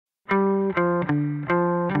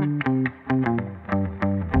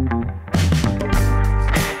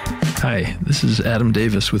Hi, this is Adam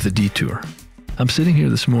Davis with the Detour. I'm sitting here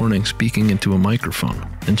this morning speaking into a microphone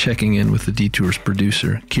and checking in with the Detour's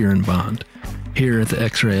producer, Kieran Bond, here at the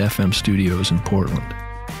X-Ray FM studios in Portland.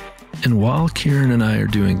 And while Kieran and I are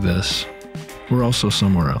doing this, we're also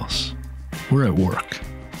somewhere else. We're at work.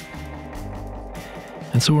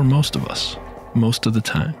 And so are most of us, most of the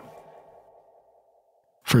time.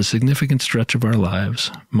 For a significant stretch of our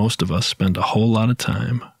lives, most of us spend a whole lot of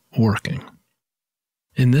time working.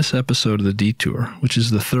 In this episode of The Detour, which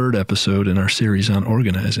is the third episode in our series on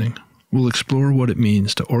organizing, we'll explore what it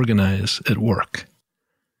means to organize at work.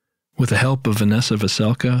 With the help of Vanessa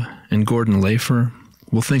Veselka and Gordon Lafer,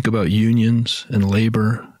 we'll think about unions and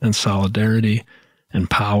labor and solidarity and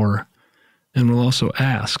power, and we'll also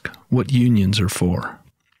ask what unions are for.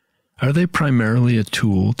 Are they primarily a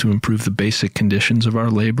tool to improve the basic conditions of our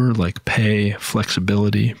labor like pay,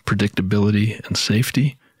 flexibility, predictability, and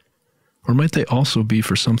safety? Or might they also be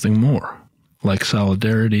for something more, like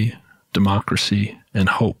solidarity, democracy, and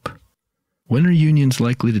hope? When are unions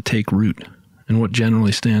likely to take root, and what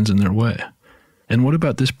generally stands in their way? And what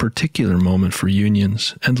about this particular moment for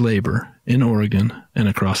unions and labor in Oregon and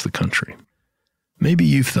across the country? Maybe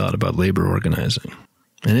you've thought about labor organizing,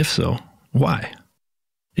 and if so, why?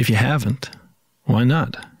 If you haven't, why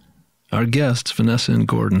not? Our guests, Vanessa and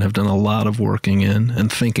Gordon, have done a lot of working in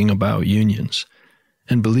and thinking about unions,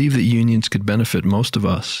 and believe that unions could benefit most of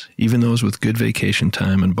us, even those with good vacation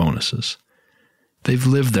time and bonuses. They've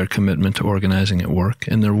lived their commitment to organizing at work,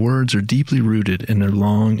 and their words are deeply rooted in their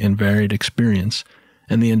long and varied experience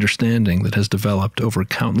and the understanding that has developed over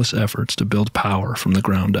countless efforts to build power from the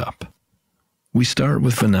ground up. We start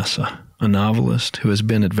with Vanessa, a novelist who has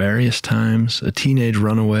been at various times a teenage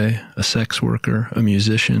runaway, a sex worker, a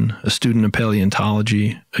musician, a student of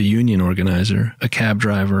paleontology, a union organizer, a cab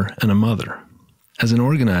driver, and a mother. As an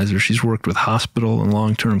organizer, she's worked with hospital and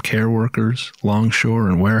long-term care workers, longshore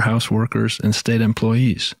and warehouse workers, and state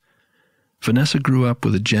employees. Vanessa grew up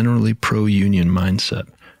with a generally pro-union mindset.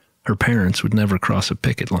 Her parents would never cross a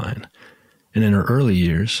picket line. And in her early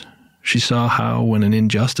years, she saw how, when an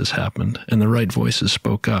injustice happened and the right voices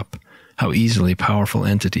spoke up, how easily powerful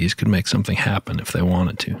entities could make something happen if they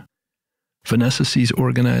wanted to. Vanessa sees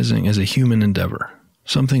organizing as a human endeavor,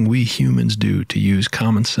 something we humans do to use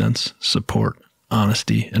common sense, support,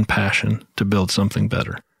 honesty, and passion to build something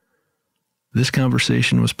better. This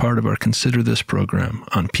conversation was part of our Consider This program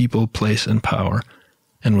on people, place, and power,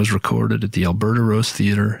 and was recorded at the Alberta Rose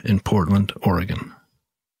Theatre in Portland, Oregon.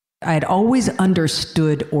 I had always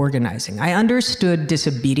understood organizing. I understood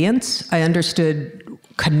disobedience. I understood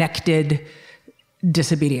connected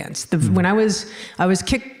disobedience. When I was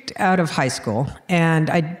kicked out of high school, and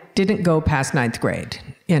I didn't go past 9th grade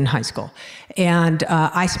in high school. And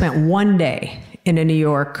I spent one day in a New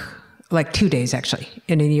York, like 2 days actually,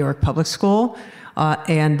 in a New York public school,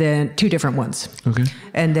 and then 2 different ones. Okay.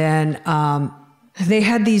 And then they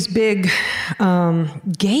had these big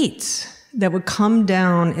gates that would come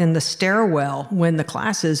down in the stairwell when the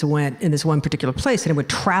classes went in this one particular place, and it would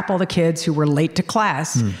trap all the kids who were late to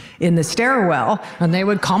class in the stairwell, and they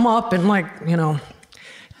would come up and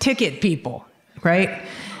ticket people, right?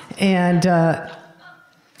 And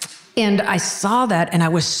I saw that, and I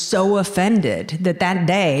was so offended that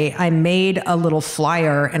day I made a little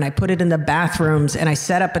flyer and I put it in the bathrooms and I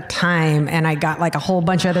set up a time and I got like a whole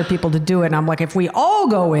bunch of other people to do it. And I'm like, if we all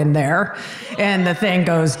go in there and the thing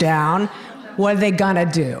goes down, what are they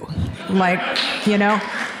gonna do?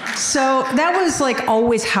 So that was like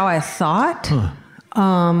always how I thought.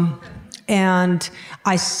 And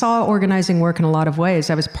I saw organizing work in a lot of ways.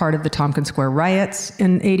 I was part of the Tompkins Square riots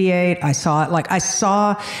in '88.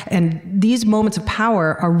 And these moments of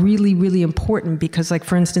power are really, really important because,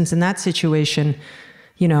 for instance, in that situation,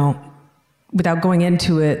 without going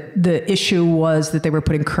into it, the issue was that they were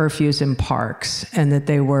putting curfews in parks and that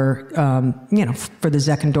they were, for the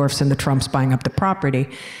Zeckendorfs and the Trumps buying up the property.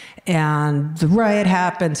 And the riot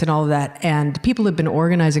happens and all of that. And people have been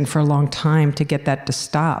organizing for a long time to get that to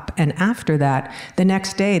stop. And after that, the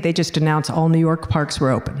next day, they just announced all New York parks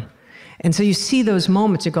were open. And so you see those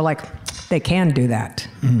moments, you go they can do that.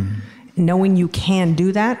 Knowing you can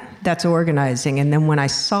do that, that's organizing. And then when I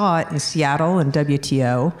saw it in Seattle and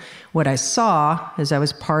WTO, what I saw is I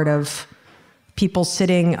was part of people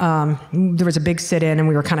sitting, there was a big sit-in and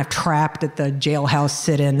we were kind of trapped at the jailhouse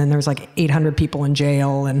sit-in, and there was 800 people in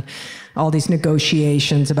jail and all these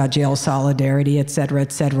negotiations about jail solidarity, et cetera,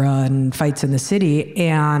 and fights in the city.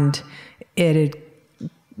 And it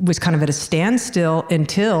was kind of at a standstill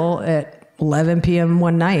until at 11 p.m.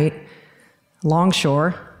 one night,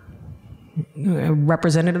 Longshore, a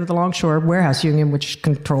representative of the Longshore Warehouse Union, which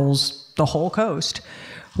controls the whole coast,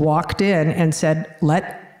 walked in and said,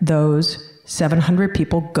 let those 700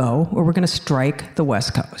 people go, or we're going to strike the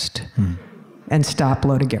West Coast and stop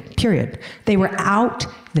load again, period. They were out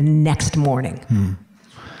the next morning.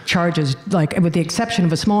 Charges, like with the exception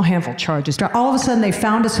of a small handful of charges, all of a sudden they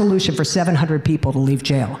found a solution for 700 people to leave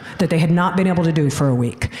jail that they had not been able to do for a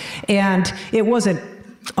week. And it wasn't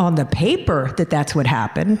on the paper that that's what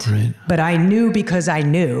happened, right. But I knew because I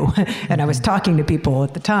knew, and I was talking to people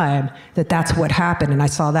at the time, that that's what happened, and I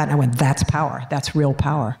saw that and I went, that's power, that's real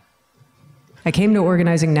power. I came to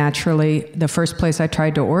organizing naturally. The first place I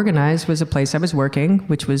tried to organize was a place I was working,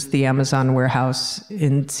 which was the Amazon warehouse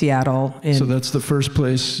in Seattle. So that's the first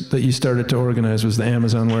place that you started to organize, was the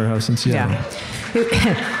Amazon warehouse in Seattle.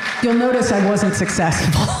 Yeah. You'll notice I wasn't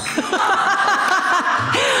successful.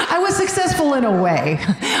 I was successful in a way.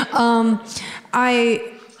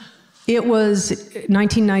 It was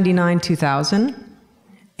 1999, 2000,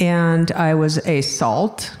 and I was a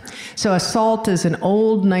SALT. So a SALT is an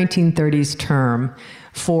old 1930s term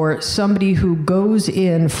for somebody who goes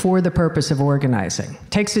in for the purpose of organizing,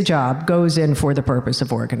 takes a job, goes in for the purpose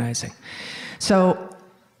of organizing. So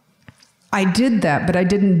I did that, but I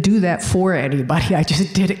didn't do that for anybody. I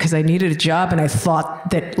just did it because I needed a job, and I thought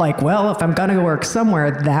that, like, well, if I'm going to work somewhere,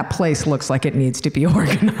 that place looks like it needs to be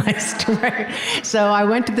organized, right? So I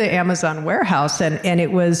went to the Amazon warehouse, and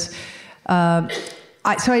it was,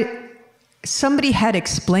 somebody had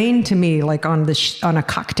explained to me, like on a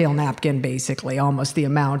cocktail napkin, basically, almost the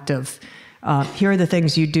amount of, here are the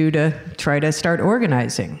things you do to try to start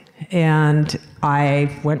organizing. And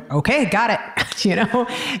I went, okay, got it,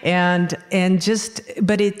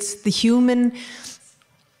 but it's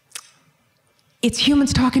it's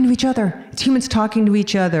humans talking to each other. It's humans talking to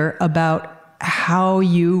each other about how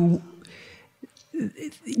you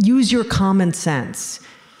use your common sense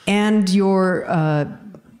and your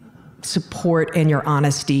support and your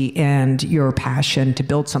honesty and your passion to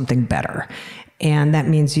build something better. And that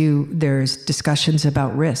means there's discussions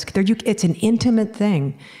about risk. It's an intimate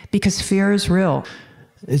thing because fear is real.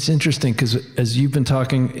 It's interesting because as you've been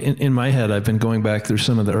talking, in my head, I've been going back through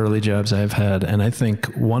some of the early jobs I've had. And I think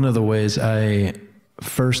one of the ways I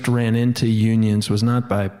first ran into unions was not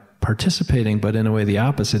by participating, but in a way the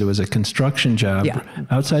opposite. It was a construction job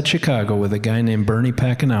outside Chicago with a guy named Bernie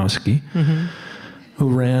Pakanowski, who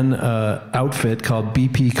ran an outfit called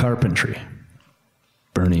BP Carpentry.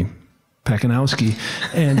 Bernie Pakanowski.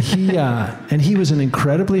 And he was an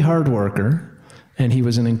incredibly hard worker, and he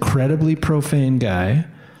was an incredibly profane guy,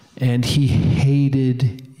 and he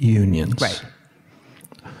hated unions. Right.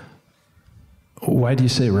 Why do you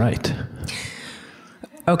say right?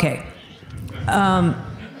 Okay.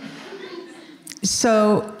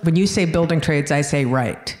 So when you say building trades, I say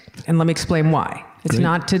right. And let me explain why. It's Great.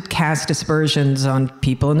 not to cast aspersions on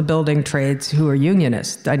people in the building trades who are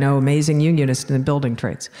unionists. I know amazing unionists in the building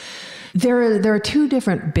trades. There are two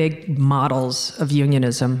different big models of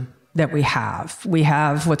unionism that we have. We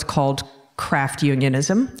have what's called craft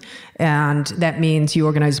unionism, and that means you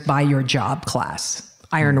organize by your job class,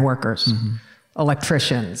 iron workers,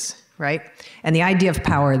 electricians, right? And the idea of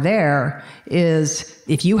power there is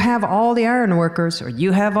if you have all the iron workers or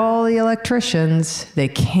you have all the electricians, they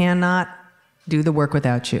cannot do the work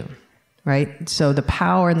without you, right? So the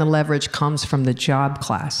power and the leverage comes from the job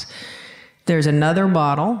class. There's another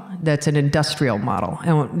model that's an industrial model,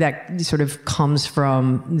 and that sort of comes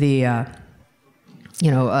from the,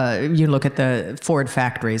 you look at the Ford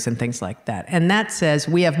factories and things like that. And that says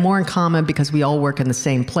we have more in common because we all work in the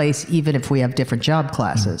same place, even if we have different job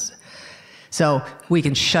classes. So we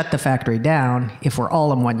can shut the factory down if we're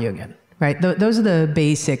all in one union, right? Those are the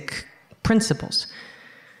basic principles.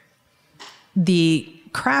 The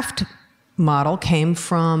craft model came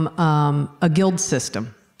from a guild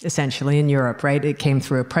system, essentially, in Europe, right? It came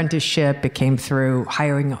through apprenticeship, it came through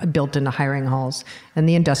hiring, built into hiring halls, and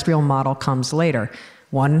the industrial model comes later.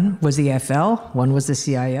 One was the AFL, one was the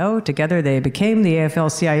CIO. Together they became the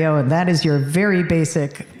AFL-CIO, and that is your very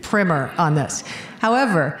basic primer on this.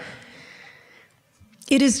 However,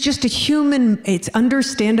 it is just it's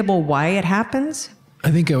understandable why it happens. I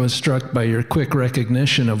think I was struck by your quick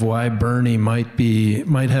recognition of why Bernie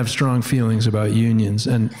might have strong feelings about unions.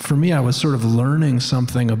 And for me, I was sort of learning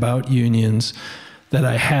something about unions that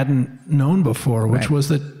I hadn't known before, which was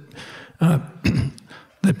that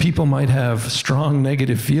that people might have strong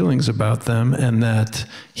negative feelings about them, and that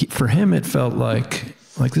for him it felt like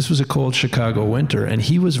this was a cold Chicago winter, and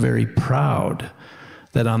he was very proud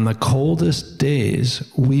that on the coldest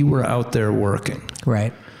days we were out there working.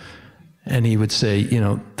 Right. And he would say,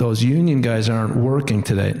 those union guys aren't working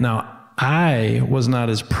today. Now, I was not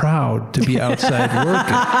as proud to be outside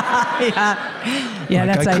working. Yeah,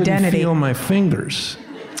 that's I couldn't identity. feel my fingers.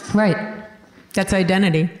 Right. That's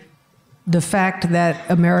identity. The fact that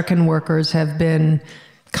American workers have been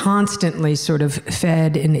constantly sort of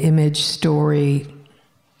fed an image story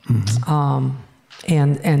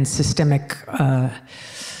and systemic, and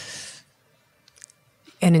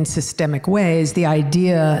in systemic ways, the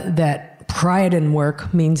idea that pride in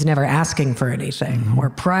work means never asking for anything, or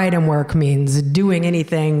pride in work means doing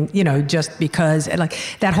anything, just because, like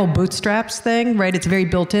that whole bootstraps thing, right? It's very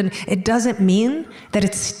built in. It doesn't mean that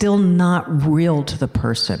it's still not real to the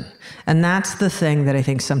person. And that's the thing that I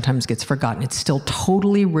think sometimes gets forgotten. It's still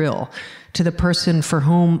totally real to the person for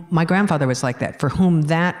whom, my grandfather was like that, for whom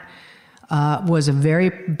that was a very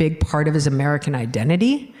big part of his American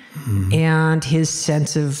identity. And his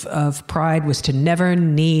sense of pride was to never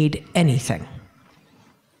need anything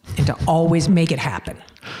and to always make it happen.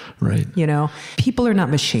 Right. People are not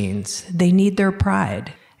machines. They need their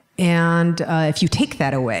pride. And if you take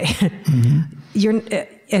that away,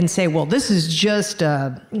 and say, well, this is just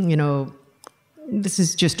this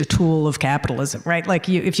is just a tool of capitalism, right? Like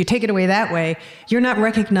if you take it away that way, you're not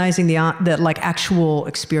recognizing the actual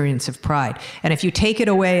experience of pride. And if you take it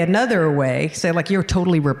away another way, say like you're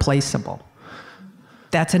totally replaceable.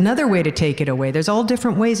 That's another way to take it away. There's all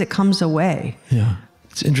different ways it comes away. Yeah.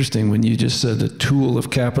 It's interesting when you just said the tool of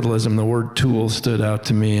capitalism, the word tool stood out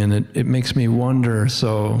to me, and it makes me wonder.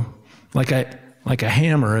 So like a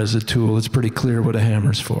hammer as a tool, it's pretty clear what a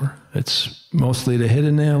hammer's for. It's mostly to hit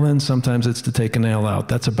a nail in. Sometimes it's to take a nail out.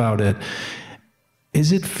 That's about it.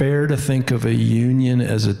 Is it fair to think of a union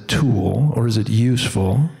as a tool, or is it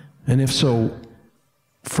useful? And if so,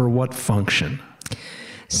 for what function?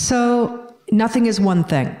 So nothing is one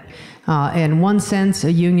thing. In one sense,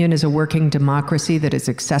 a union is a working democracy that is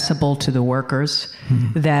accessible to the workers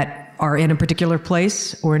that are in a particular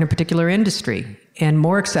place or in a particular industry, and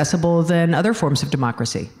more accessible than other forms of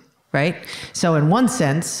democracy, right? So in one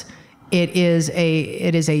sense, it is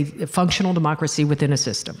a functional democracy within a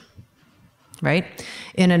system, right?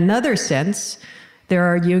 In another sense, there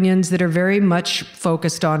are unions that are very much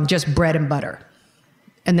focused on just bread and butter.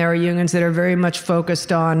 And there are unions that are very much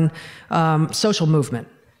focused on social movement,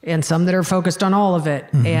 and some that are focused on all of it.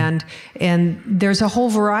 And there's a whole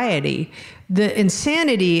variety. The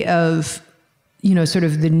insanity of, sort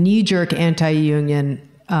of the knee-jerk anti-union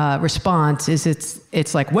response is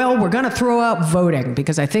it's like, well, we're going to throw out voting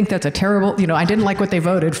because I think that's a terrible, I didn't like what they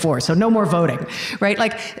voted for, so no more voting, right?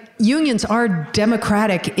 Like unions are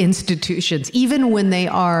democratic institutions, even when they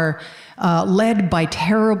are led by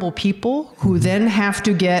terrible people who then have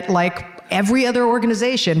to get, like every other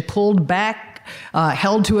organization, pulled back,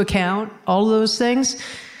 held to account, all of those things.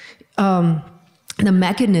 The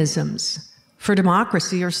mechanisms for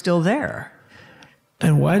democracy are still there.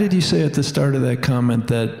 And why did you say at the start of that comment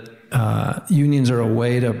that unions are a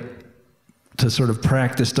way to sort of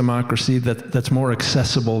practice democracy that's more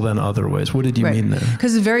accessible than other ways? What did you mean there?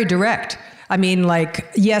 Because it's very direct. I mean, like,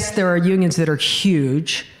 yes, there are unions that are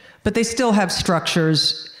huge, but they still have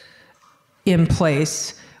structures in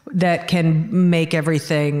place that can make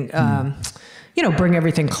everything, bring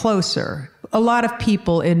everything closer. A lot of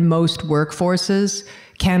people in most workforces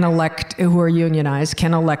who are unionized,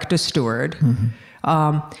 can elect a steward.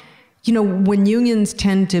 When unions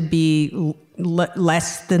tend to be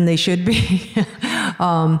less than they should be,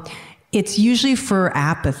 it's usually for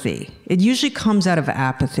apathy. It usually comes out of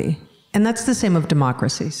apathy. And that's the same of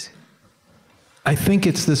democracies. I think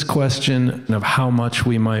it's this question of how much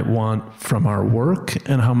we might want from our work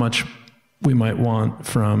and how much we might want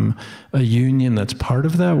from a union that's part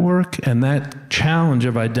of that work, and that challenge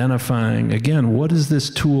of identifying, again, what is this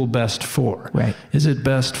tool best for? Right. Is it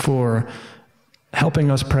best for helping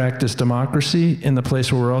us practice democracy in the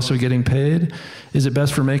place where we're also getting paid? Is it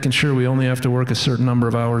best for making sure we only have to work a certain number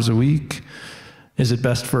of hours a week? Is it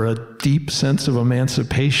best for a deep sense of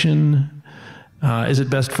emancipation? Is it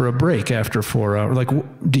best for a break after 4 hours? Like,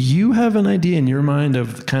 do you have an idea in your mind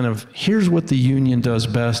of kind of, here's what the union does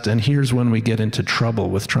best, and here's when we get into trouble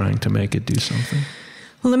with trying to make it do something?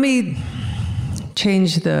 Well, let me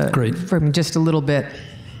change from just a little bit.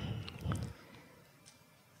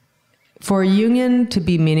 For a union to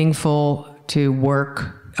be meaningful to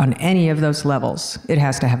work on any of those levels, it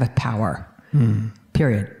has to have a power,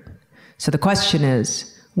 period. So the question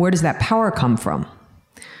is, where does that power come from?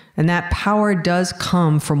 And that power does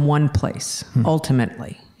come from one place,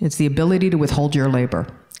 ultimately. It's the ability to withhold your labor.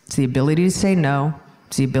 It's the ability to say no.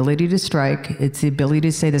 It's the ability to strike. It's the ability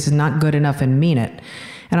to say this is not good enough and mean it.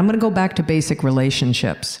 And I'm going to go back to basic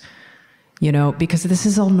relationships, because this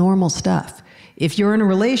is all normal stuff. If you're in a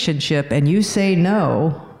relationship and you say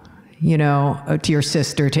no, you know, to your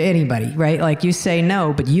sister, to anybody, right? Like you say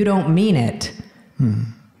no, but you don't mean it.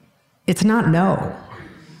 It's not no,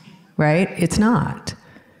 right? It's not.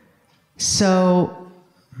 So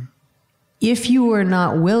if you are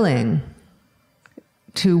not willing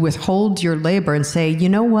to withhold your labor and say, you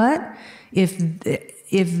know what? If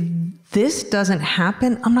this doesn't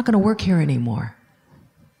happen, I'm not going to work here anymore.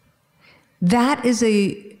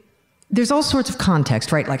 There's all sorts of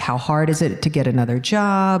context, right? Like how hard is it to get another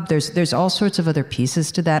job? There's all sorts of other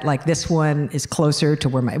pieces to that. Like this one is closer to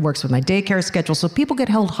where it works with my daycare schedule. So people get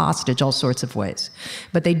held hostage all sorts of ways.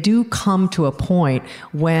 But they do come to a point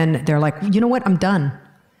when they're like, you know what? I'm done.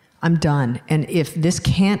 I'm done. And if this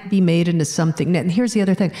can't be made into something, and here's the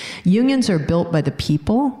other thing. Unions are built by the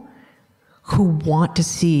people who want to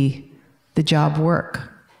see the job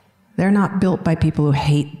work. They're not built by people who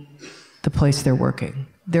hate the place they're working.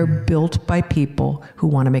 They're built by people who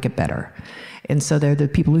want to make it better. And so they're the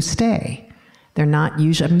people who stay. They're not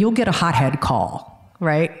usually, I mean, you'll get a hothead call,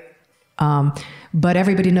 right? But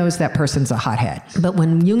everybody knows that person's a hothead. But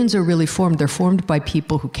when unions are really formed, they're formed by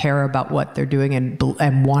people who care about what they're doing and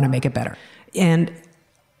want to make it better. And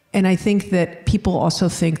I think that people also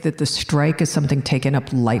think that the strike is something taken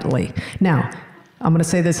up lightly. Now, I'm going to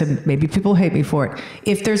say this, and maybe people hate me for it.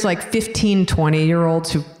 If there's like 15,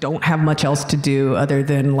 20-year-olds who don't have much else to do other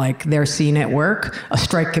than like their scene at work, a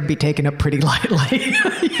strike can be taken up pretty lightly,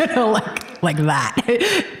 you know, like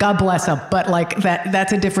that. God bless them, but like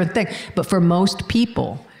that's a different thing. But for most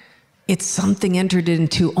people, it's something entered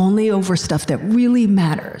into only over stuff that really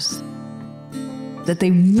matters, that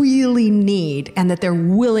they really need, and that they're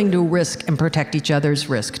willing to risk and protect each other's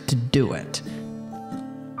risk to do it.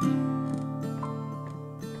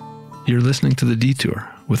 You're listening to The Detour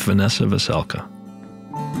with Vanessa Veselka.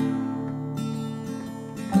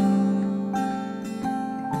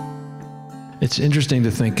 It's interesting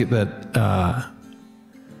to think that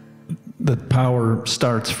that power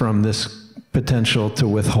starts from this potential to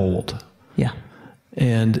withhold. Yeah.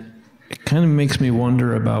 And it kind of makes me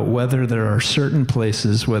wonder about whether there are certain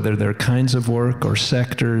places, whether there are kinds of work or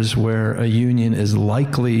sectors where a union is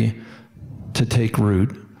likely to take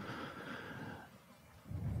root,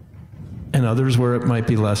 and others where it might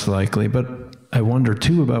be less likely. But I wonder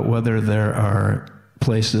too about whether there are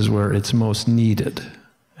places where it's most needed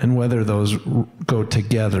and whether those go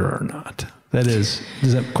together or not. That is,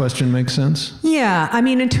 does that question make sense? Yeah, I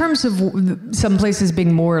mean, in terms of some places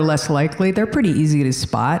being more or less likely, they're pretty easy to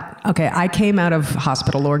spot. Okay, I came out of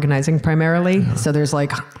hospital organizing primarily, so there's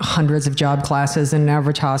like hundreds of job classes in an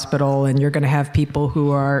average hospital, and you're going to have people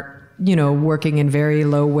who are, you know, working in very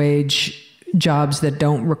low wage jobs that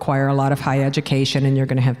don't require a lot of high education, and you're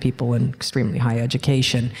going to have people in extremely high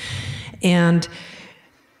education. And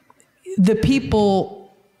the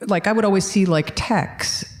people, like I would always see like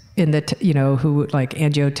techs in the, you know, who like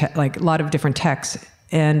angio, like a lot of different techs,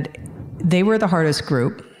 and they were the hardest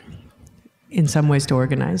group in some ways to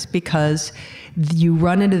organize, because you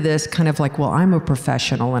run into this kind of like, well, I'm a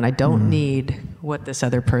professional and I don't need what this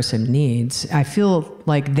other person needs. I feel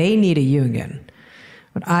like they need a union,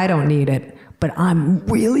 but I don't need it. But I'm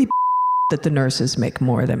really that the nurses make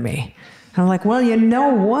more than me. And I'm like, well, you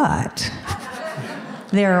know what?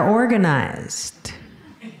 They're organized.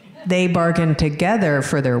 They bargain together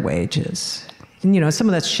for their wages. And, you know, some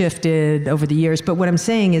of that's shifted over the years. But what I'm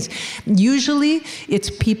saying is, usually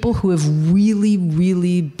it's people who have really,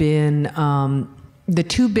 really been. The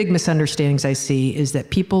two big misunderstandings I see is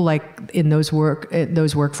that people like in those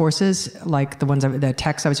workforces, like the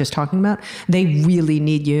techs I was just talking about, they really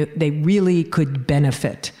need you. They really could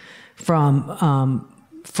benefit from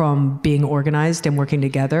being organized and working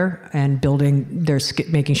together and building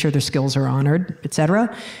making sure their skills are honored, et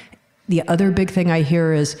cetera. The other big thing I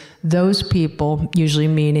hear is those people, usually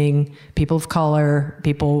meaning people of color,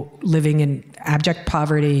 people living in abject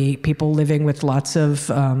poverty, people living with lots of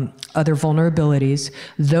other vulnerabilities,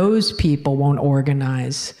 those people won't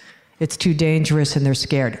organize. It's too dangerous and they're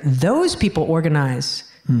scared. Those people organize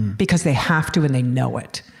because they have to and they know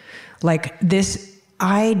it. Like this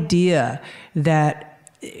idea that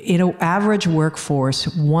in an average workforce,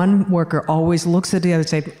 one worker always looks at the other and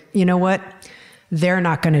says, you know what? They're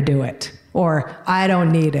not going to do it, or I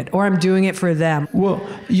don't need it, or I'm doing it for them. Well,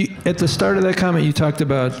 at the start of that comment, you talked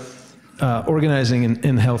about organizing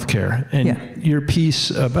in healthcare, and your piece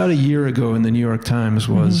about a year ago in the New York Times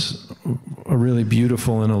was a really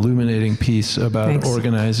beautiful and illuminating piece about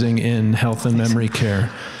organizing in health and memory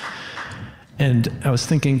care. And I was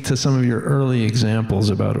thinking to some of your early examples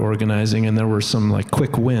about organizing, and there were some like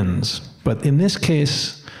quick wins. But in this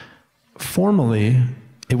case, formally,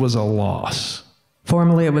 it was a loss.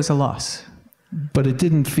 Formally, it was a loss. But it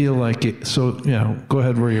didn't feel like it. So, yeah, go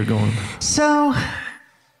ahead where you're going. So,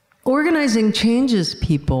 organizing changes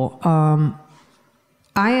people. I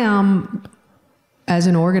am, as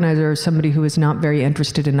an organizer, somebody who is not very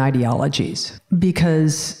interested in ideologies,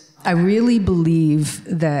 because I really believe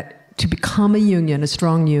that to become a union, a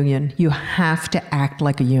strong union, you have to act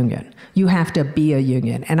like a union. You have to be a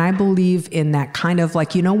union. And I believe in that kind of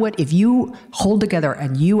like, you know what, if you hold together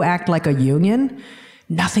and you act like a union,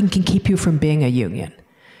 nothing can keep you from being a union.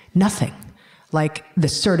 Nothing. Like the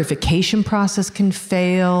certification process can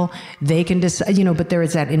fail, they can decide, you know, but there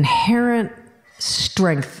is that inherent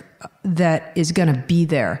strength that is going to be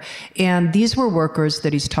there. And these were workers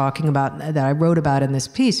that he's talking about, that I wrote about in this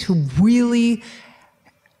piece, who really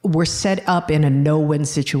were set up in a no-win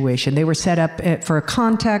situation. They were set up for a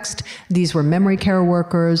context. These were memory care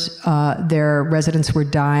workers. Their residents were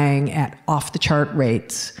dying at off-the-chart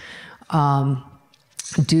rates.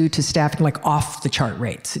 Due to staffing, like off the chart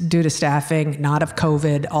rates, due to staffing, not of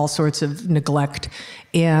COVID, all sorts of neglect.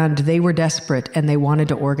 And they were desperate and they wanted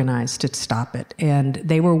to organize to stop it. And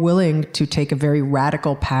they were willing to take a very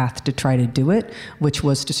radical path to try to do it, which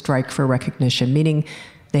was to strike for recognition, meaning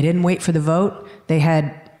they didn't wait for the vote. They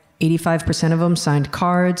had 85% of them signed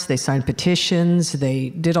cards, they signed petitions, they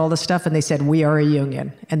did all the stuff, and they said, we are a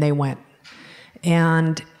union, and they went.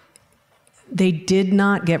 And they did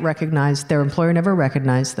not get recognized. Their employer never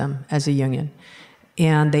recognized them as a union.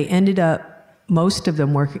 And they ended up, most of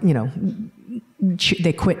them working, you know,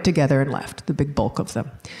 they quit together and left, the big bulk of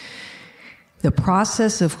them. The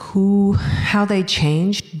process of how they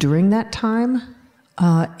changed during that time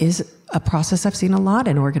is a process I've seen a lot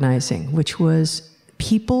in organizing, which was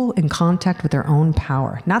people in contact with their own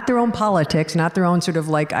power. Not their own politics, not their own sort of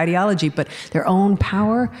like ideology, but their own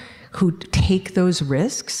power, who take those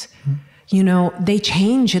risks. You know, they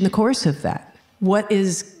change in the course of that. What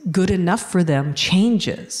is good enough for them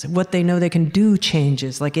changes. What they know they can do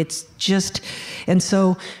changes. Like it's just, and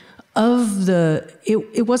so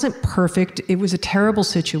it wasn't perfect. It was a terrible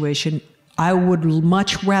situation. I would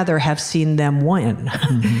much rather have seen them win.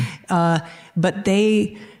 Mm-hmm. But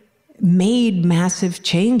they made massive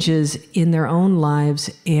changes in their own lives,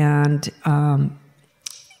 and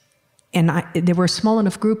they were a small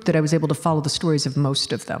enough group that I was able to follow the stories of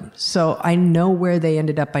most of them. So I know where they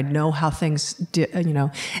ended up. I know how things did, you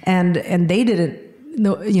know, and they didn't,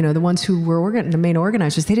 you know, the ones who were the main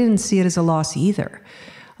organizers, they didn't see it as a loss either.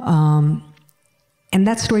 And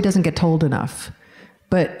that story doesn't get told enough.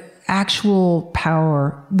 But actual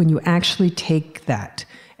power, when you actually take that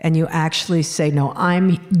and you actually say, no,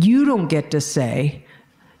 you don't get to say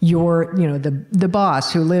you're, you know, the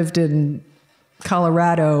boss who lived in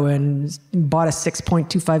Colorado and bought a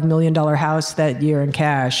 $6.25 million house that year in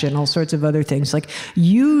cash and all sorts of other things. Like,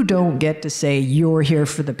 you don't get to say you're here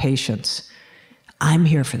for the patients. I'm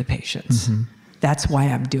here for the patients. Mm-hmm. That's why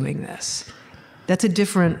I'm doing this. That's a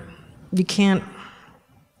different,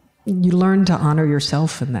 you learn to honor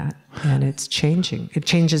yourself in that. And it's changing. It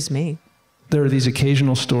changes me. There are these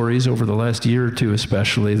occasional stories over the last year or two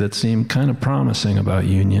especially that seem kind of promising about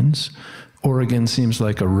unions. Oregon seems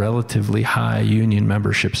like a relatively high union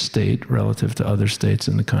membership state relative to other states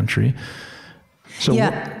in the country. So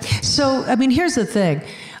yeah. So, I mean, here's the thing.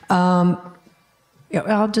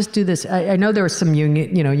 I'll just do this. I know there are some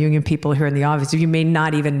union people here in the office. You may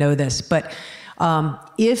not even know this, but an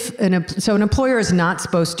employer is not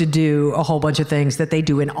supposed to do a whole bunch of things that they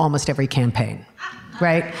do in almost every campaign.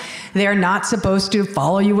 Right? They're not supposed to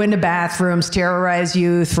follow you into bathrooms, terrorize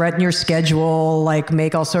you, threaten your schedule, like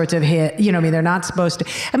make all sorts of they're not supposed to.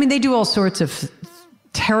 I mean, they do all sorts of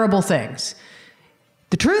terrible things.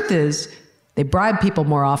 The truth is, they bribe people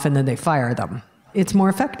more often than they fire them. It's more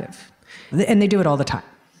effective. And they do it all the time.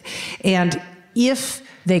 And if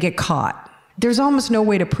they get caught, there's almost no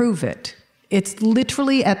way to prove it. It's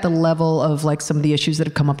literally at the level of like some of the issues that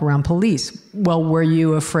have come up around police. Well, were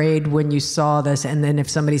you afraid when you saw this? And then if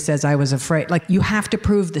somebody says, I was afraid, like you have to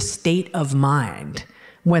prove the state of mind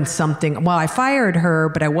when something, well, I fired her,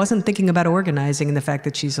 but I wasn't thinking about organizing and the fact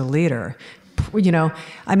that she's a leader. You know,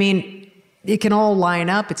 I mean, it can all line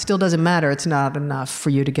up. It still doesn't matter. It's not enough for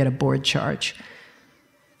you to get a board charge.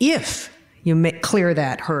 If you clear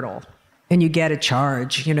that hurdle, and you get a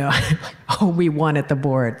charge, you know, oh, we won at the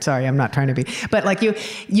board. Sorry, I'm not trying to be. But like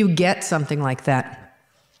you get something like that.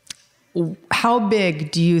 How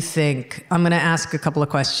big do you think, I'm going to ask a couple of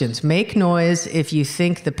questions. Make noise if you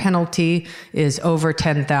think the penalty is over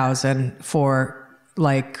 10,000 for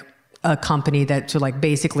like a company that to like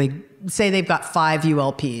basically say they've got 5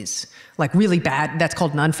 ULPs, like really bad, that's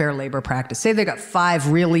called an unfair labor practice. Say they've got 5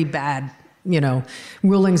 really bad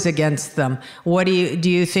rulings against them. What do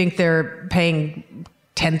you think they're paying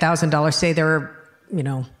 $10,000? Say they're,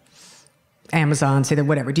 Amazon, say they're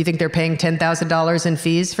whatever. Do you think they're paying $10,000 in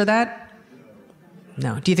fees for that?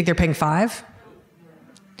 No. Do you think they're paying 5?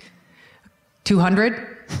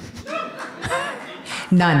 200?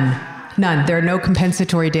 None. There are no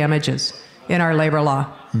compensatory damages in our labor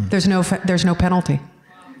law. There's no penalty.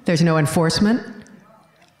 There's no enforcement,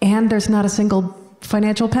 and there's not a single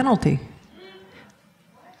financial penalty.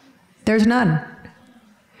 There's none.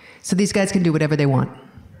 So these guys can do whatever they want,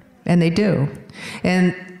 and they do.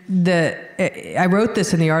 And I wrote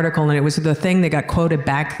this in the article, and it was the thing that got quoted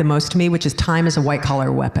back the most to me, which is time is a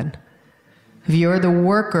white-collar weapon. If you're the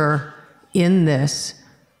worker in this,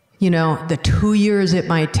 the 2 years it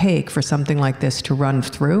might take for something like this to run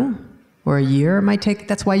through, or a year it might take,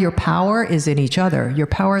 that's why your power is in each other. Your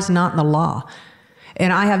power is not in the law.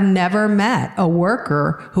 And I have never met a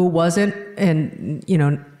worker who wasn't,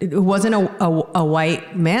 who wasn't a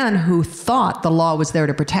white man who thought the law was there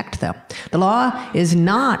to protect them. The law is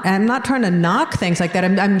not, and I'm not trying to knock things like that.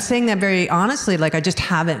 I'm saying that very honestly, like I just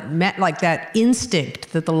haven't met like that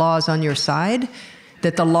instinct that the law is on your side,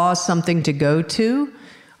 that the law is something to go to.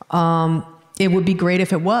 It would be great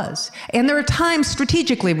if it was. And there are times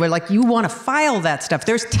strategically where like you want to file that stuff.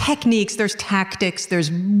 There's techniques, there's tactics,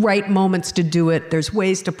 there's right moments to do it, there's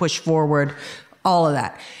ways to push forward, all of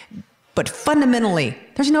that. But fundamentally,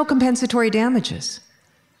 there's no compensatory damages.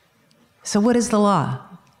 So what is the law,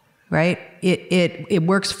 right? It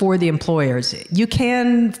works for the employers. You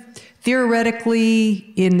can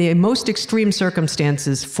theoretically, in the most extreme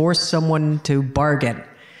circumstances, force someone to bargain.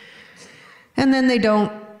 And then they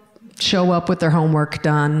don't show up with their homework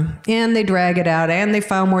done, and they drag it out, and they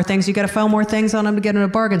file more things. You got to file more things on them to get them to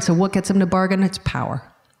bargain. So what gets them to bargain? It's power.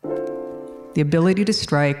 The ability to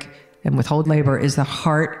strike and withhold labor is the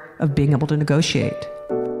heart of being able to negotiate.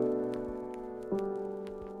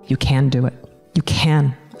 You can do it. You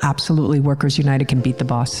can. Absolutely, Workers United can beat the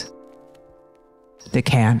boss. They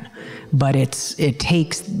can. But it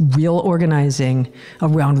takes real organizing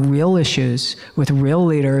around real issues with real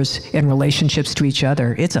leaders and relationships to each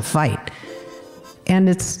other. It's a fight. And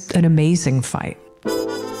it's an amazing fight.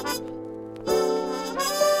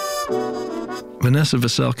 Vanessa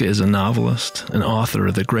Veselka is a novelist, an author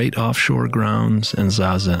of The Great Offshore Grounds and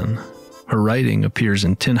Zazen. Her writing appears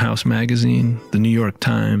in Tin House Magazine, The New York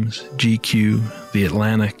Times, GQ, The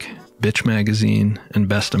Atlantic, Bitch Magazine, and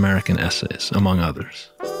Best American Essays, among others.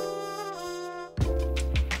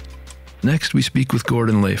 Next, we speak with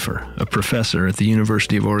Gordon Lafer, a professor at the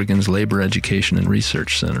University of Oregon's Labor Education and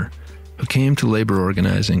Research Center, who came to labor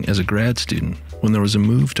organizing as a grad student when there was a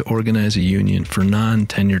move to organize a union for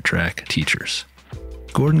non-tenure track teachers.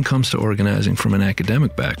 Gordon comes to organizing from an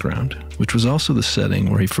academic background, which was also the setting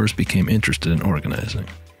where he first became interested in organizing.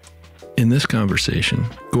 In this conversation,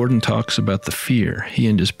 Gordon talks about the fear he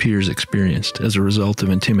and his peers experienced as a result of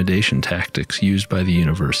intimidation tactics used by the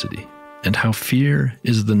university, and how fear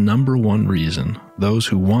is the number one reason those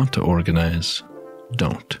who want to organize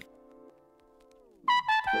don't.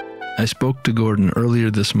 I spoke to Gordon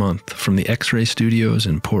earlier this month from the X-Ray Studios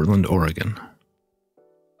in Portland, Oregon.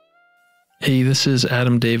 Hey, this is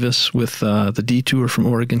Adam Davis with the Detour from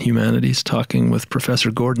Oregon Humanities, talking with Professor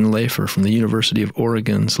Gordon Lafer from the University of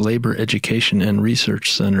Oregon's Labor Education and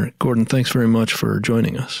Research Center. Gordon, thanks very much for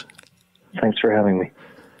joining us. Thanks for having me.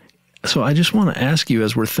 So I just want to ask you,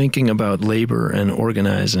 as we're thinking about labor and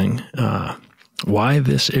organizing, why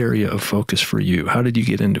this area of focus for you? How did you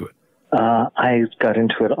get into it? I got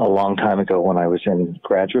into it a long time ago when I was in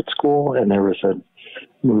graduate school, and there was a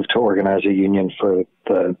move to organize a union for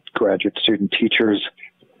the graduate student teachers,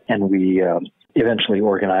 and we eventually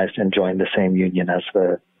organized and joined the same union as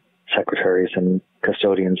the secretaries and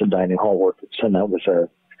custodians and dining hall workers, and that was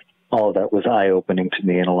all of that was eye-opening to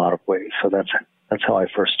me in a lot of ways. So that's how I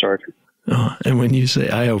first started. Oh, and when you say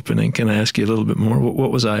eye-opening, can I ask you a little bit more?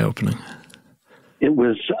 What was eye-opening? It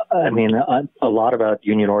was, a lot about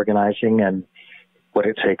union organizing and what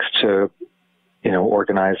it takes to,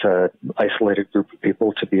 organize a isolated group of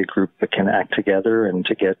people to be a group that can act together, and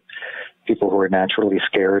to get people who are naturally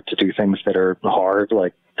scared to do things that are hard,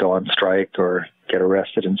 like go on strike or get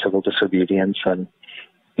arrested in civil disobedience. And,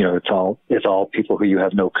 it's all people who you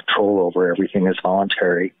have no control over. Everything is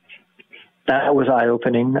voluntary. That was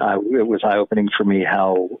eye-opening. It was eye-opening for me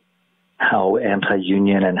how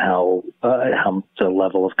anti-union and how the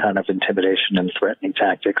level of kind of intimidation and threatening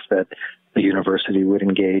tactics that the university would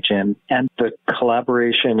engage in, and the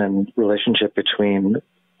collaboration and relationship between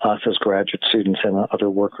us as graduate students and other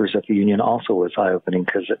workers at the union also was eye-opening,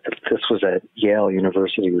 because this was at Yale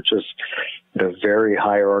University, which was a very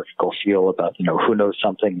hierarchical feel about, who knows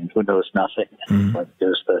something and who knows nothing. Mm-hmm. Like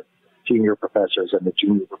there's the senior professors and the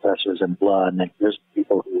junior professors and blah, and then there's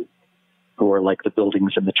people who are like the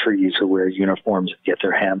buildings and the trees, who wear uniforms and get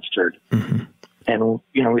their hands dirty. Mm-hmm. And,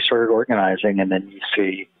 we started organizing, and then you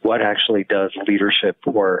see what actually does leadership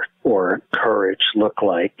or courage look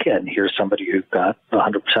like. And here's somebody who got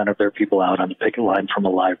 100% of their people out on the picket line from a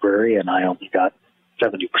library, and I only got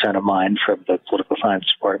 70% of mine from the political science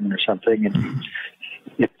department or something. And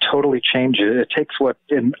it totally changes. It takes what,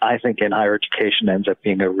 I think, in higher education ends up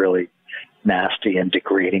being a really nasty and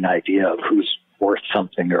degrading idea of who's worth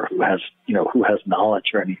something or who has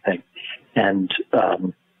knowledge or anything. And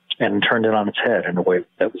turned it on its head in a way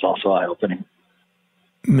that was also eye-opening.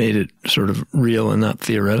 Made it sort of real and not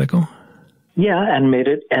theoretical? Yeah, and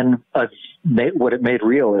what it made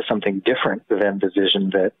real is something different than the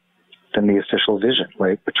vision than the official vision,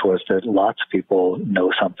 right? Which was that lots of people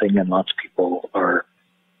know something and lots of people are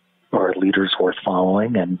leaders worth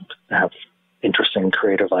following and have interesting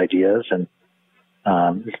creative ideas, and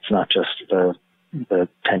it's not just the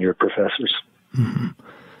tenured professors. Mm-hmm.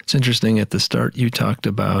 It's interesting, at the start you talked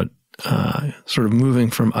about sort of moving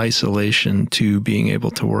from isolation to being able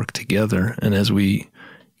to work together. And as we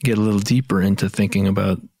get a little deeper into thinking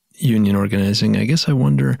about union organizing, I guess I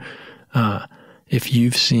wonder if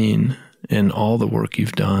you've seen in all the work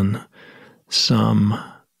you've done some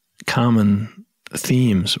common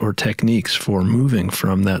themes or techniques for moving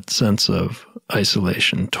from that sense of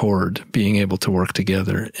isolation toward being able to work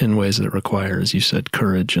together in ways that require, as you said,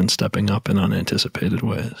 courage and stepping up in unanticipated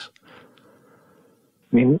ways.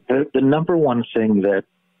 I mean, the number one thing that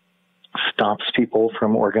stops people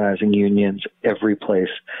from organizing unions every place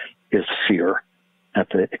is fear, at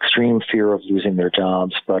the extreme fear of losing their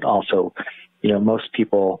jobs. But also, most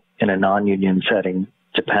people in a non-union setting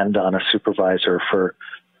depend on a supervisor for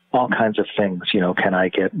all kinds of things. Can I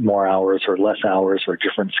get more hours or less hours or a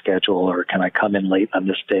different schedule, or can I come in late on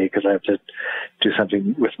this day because I have to do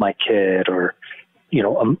something with my kid, or,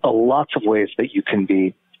 lots of ways that you can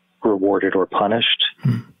be rewarded or punished.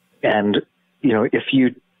 And,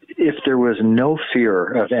 if there was no fear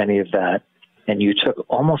of any of that, and you took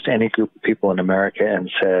almost any group of people in America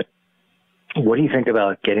and said, what do you think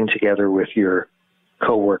about getting together with your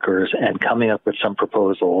coworkers and coming up with some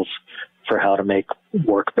proposals for how to make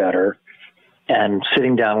work better, and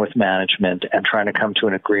sitting down with management and trying to come to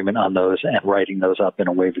an agreement on those and writing those up in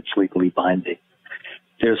a way that's legally binding?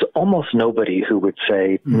 There's almost nobody who would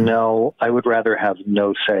say, no, I would rather have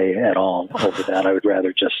no say at all over that. I would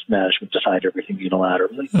rather just management decide everything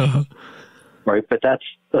unilaterally. Uh-huh. Right? But that's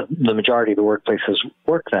the majority of the workplaces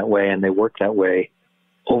work that way, and they work that way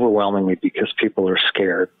overwhelmingly because people are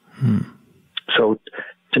scared. So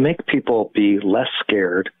to make people be less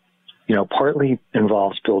scared, partly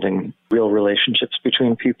involves building real relationships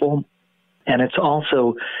between people. And it's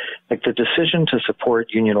also like the decision to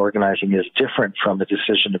support union organizing is different from the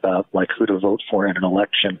decision about like who to vote for in an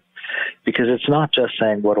election, because it's not just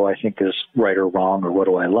saying, what do I think is right or wrong, or what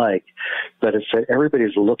do I like, but it's that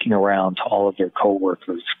everybody's looking around to all of their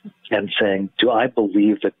coworkers and saying, do I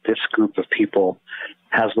believe that this group of people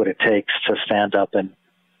has what it takes to stand up and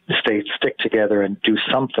stick together and do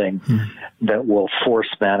something that will force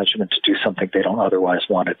management to do something they don't otherwise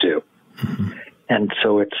want to do. And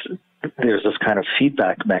so there's this kind of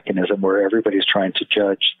feedback mechanism where everybody's trying to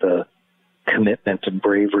judge the commitment and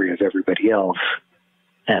bravery of everybody else.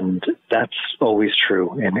 And that's always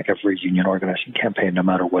true in every union organizing campaign, no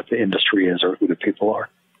matter what the industry is or who the people are.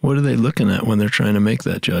 What are they looking at when they're trying to make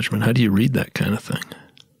that judgment? How do you read that kind of thing?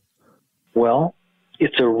 Well,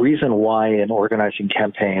 it's a reason why in organizing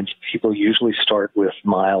campaigns, people usually start with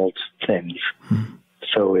mild things.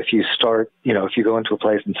 So if you start, if you go into a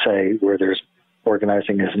place and say where there's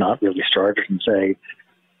organizing is not really started and say,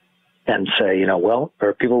 well,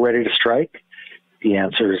 are people ready to strike? The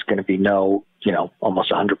answer is going to be no,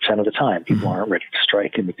 almost 100% of the time. People aren't ready to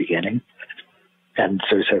strike in the beginning. And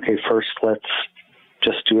so you say, okay, first let's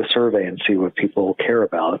just do a survey and see what people care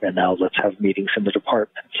about. And now let's have meetings in the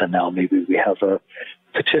departments. And now maybe we have a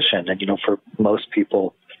petition. And, for most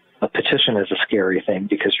people, a petition is a scary thing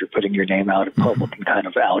because you're putting your name out in public and kind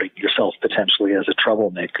of outing yourself potentially as a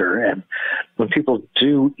troublemaker. And when people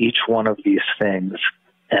do each one of these things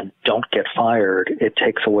and don't get fired, it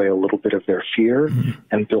takes away a little bit of their fear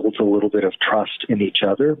and builds a little bit of trust in each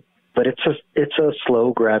other. But it's a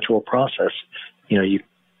slow, gradual process.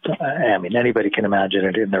 Anybody can imagine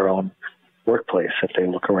it in their own workplace if they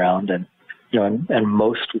look around, and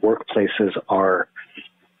most workplaces are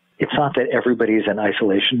it's not that everybody's in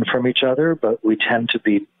isolation from each other, but we tend to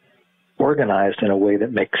be organized in a way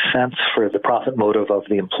that makes sense for the profit motive of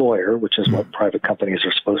the employer, which is what private companies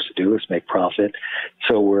are supposed to do, is make profit.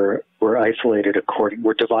 So we're isolated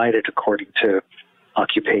we're divided according to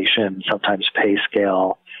occupation, sometimes pay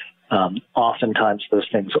scale. Oftentimes those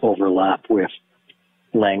things overlap with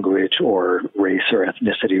language or race or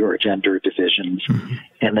ethnicity or gender divisions. Mm-hmm.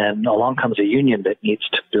 And then along comes a union that needs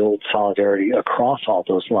to build solidarity across all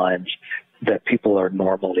those lines that people are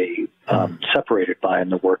normally separated by in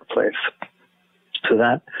the workplace. So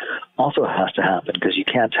that also has to happen, because you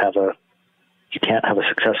can't have a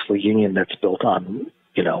successful union that's built on,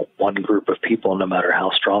 one group of people, no matter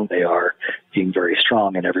how strong they are, being very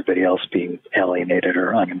strong and everybody else being alienated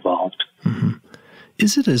or uninvolved. Mm-hmm.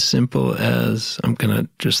 Is it as simple as, I'm going to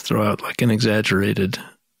just throw out like an exaggerated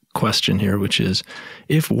question here, which is,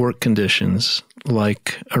 if work conditions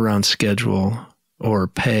like around schedule or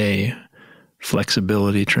pay,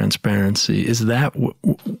 flexibility, transparency, is that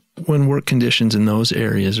when work conditions in those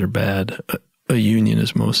areas are bad, a union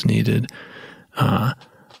is most needed?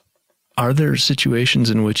 Are there situations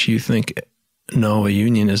in which you think, no, a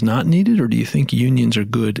union is not needed, or do you think unions are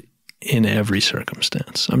good in every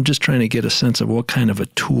circumstance? I'm just trying to get a sense of what kind of a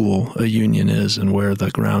tool a union is and where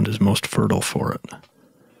the ground is most fertile for it.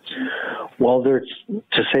 Well,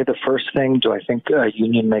 to say the first thing, do I think a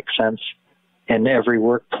union makes sense in every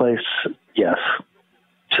workplace? Yes.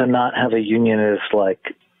 To not have a union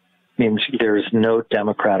means there's no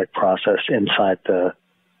democratic process inside the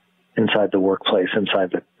workplace,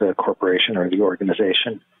 inside the corporation or the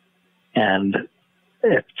organization. And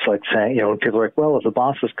it's like saying, when people are like, well, if the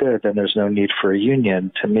boss is good, then there's no need for a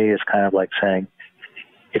union. To me, it's kind of like saying,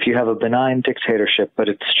 if you have a benign dictatorship, but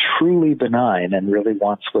it's truly benign and really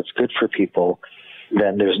wants what's good for people,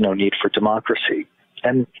 then there's no need for democracy.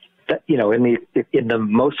 And that, in the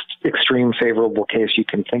most extreme favorable case you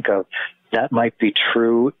can think of, that might be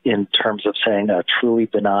true in terms of saying a truly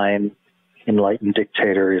benign, enlightened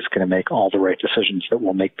dictator is going to make all the right decisions that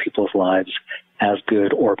will make people's lives as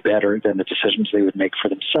good or better than the decisions they would make for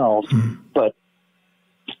themselves. Mm-hmm. But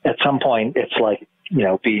at some point, it's like,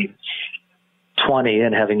 being 20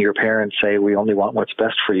 and having your parents say, we only want what's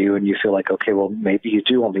best for you. And you feel like, okay, well, maybe you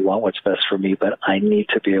do only want what's best for me, but I need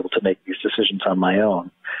to be able to make these decisions on my own.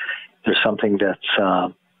 There's something that's,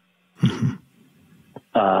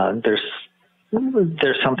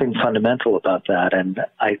 there's something fundamental about that. And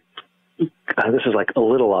this is like a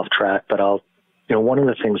little off track, but one of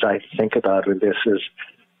the things I think about with this is,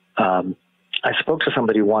 I spoke to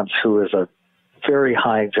somebody once who is a very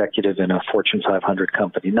high executive in a Fortune 500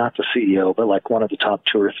 company, not the CEO, but like one of the top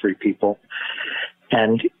 2 or 3 people.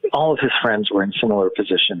 And all of his friends were in similar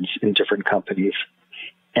positions in different companies.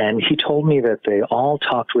 And he told me that they all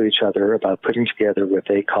talked with each other about putting together what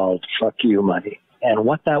they called fuck you money. And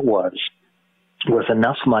what that was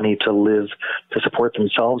enough money to support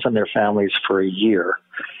themselves and their families for a year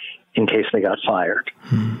in case they got fired.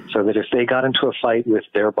 So that if they got into a fight with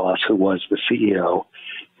their boss, who was the CEO,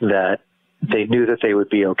 that they knew that they would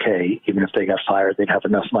be okay. Even if they got fired, they'd have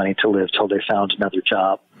enough money to live till they found another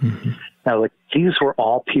job. Mm-hmm. Now, these were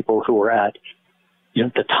all people who were at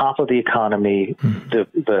the top of the economy,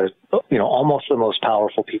 the almost the most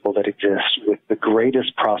powerful people that exist, with the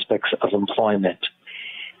greatest prospects of employment.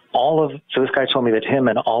 So this guy told me that him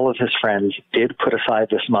and all of his friends did put aside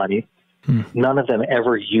this money. None of them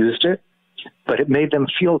ever used it, but it made them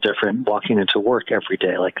feel different walking into work every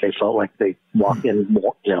day. Like they felt like they walked in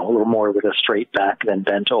more, a little more with a straight back than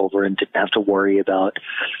bent over, and didn't have to worry about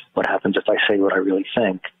what happens if I say what I really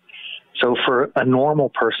think. So for a normal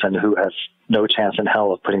person who has no chance in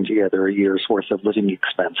hell of putting together a year's worth of living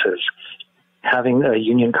expenses, having a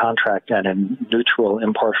union contract and a neutral,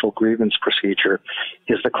 impartial grievance procedure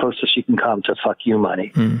is the closest you can come to fuck you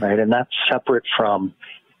money, right? And that's separate from,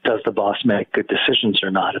 does the boss make good decisions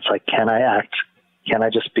or not? It's like, can I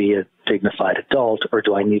just be a dignified adult, or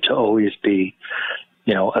do I need to always be,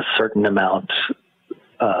 a certain amount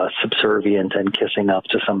subservient and kissing up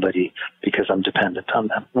to somebody because I'm dependent on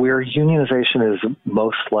them? Where unionization is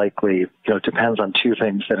most likely, depends on 2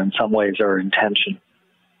 things that in some ways are in tension.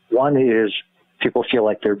 One is people feel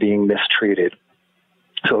like they're being mistreated.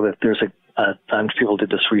 So that there's people did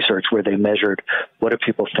this research where they measured what do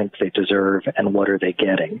people think they deserve and what are they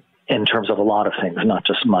getting in terms of a lot of things, not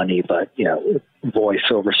just money, but, voice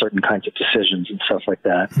over certain kinds of decisions and stuff like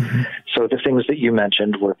that. Mm-hmm. So the things that you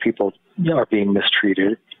mentioned where people are being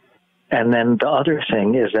mistreated. And then the other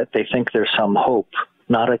thing is that they think there's some hope,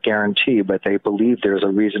 not a guarantee, but they believe there's a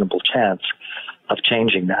reasonable chance of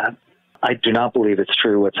changing that. I do not believe it's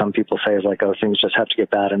true what some people say is like, oh, things just have to get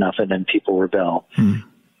bad enough and then people rebel.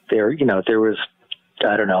 there was,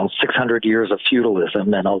 I don't know, 600 years of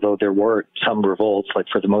feudalism. And although there were some revolts, like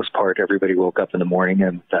for the most part, everybody woke up in the morning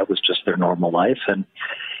and that was just their normal life. And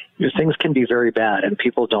things can be very bad and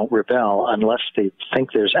people don't rebel unless they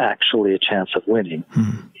think there's actually a chance of winning.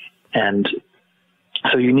 And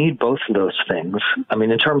so you need both of those things. I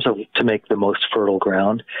mean, in terms of to make the most fertile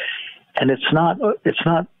ground. And it's not,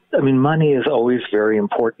 I mean, money is always very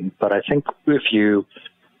important, but I think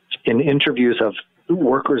in interviews of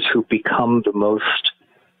workers who become the most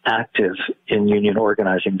active in union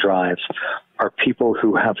organizing drives are people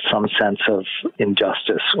who have some sense of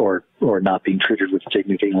injustice or not being treated with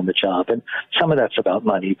dignity on the job. And some of that's about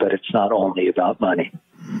money, but it's not only about money.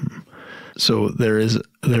 So there's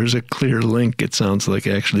a clear link, it sounds like,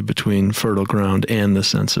 actually, between fertile ground and the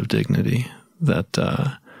sense of dignity.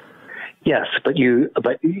 Yes, but you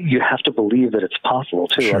have to believe that it's possible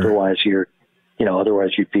too. Sure. Otherwise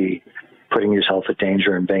you'd be putting yourself at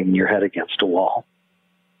danger and banging your head against a wall.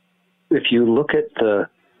 If you look at the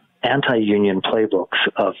anti-union playbooks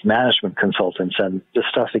of management consultants and the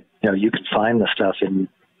stuff, you can find the stuff it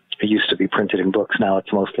used to be printed in books. Now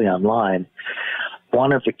it's mostly online.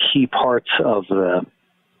 One of the key parts of the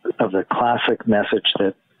classic message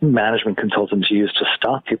that management consultants use to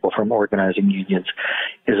stop people from organizing unions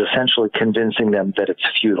is essentially convincing them that it's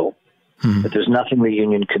futile, that there's nothing the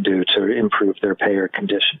union can do to improve their pay or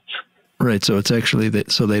conditions. Right. So it's actually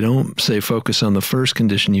so they don't say focus on the first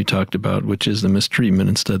condition you talked about, which is the mistreatment.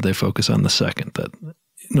 Instead, they focus on the second, that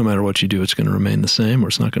no matter what you do, it's going to remain the same or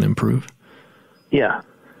it's not going to improve. Yeah.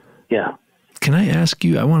 Yeah. Can I ask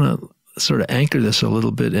you, I want to sort of anchor this a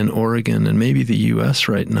little bit in Oregon and maybe the U.S.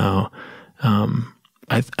 right now.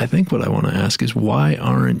 I think what I want to ask is, why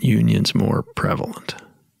aren't unions more prevalent?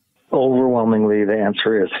 Overwhelmingly, the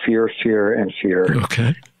answer is fear, fear, and fear.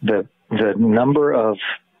 Okay. The number of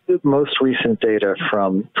most recent data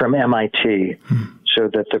from MIT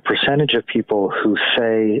showed that the percentage of people who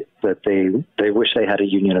say that they wish they had a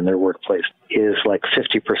union in their workplace is like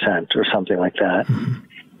 50% or something like that.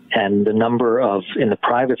 And the number in the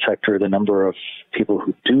private sector, the number of people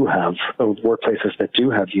who do have workplaces that do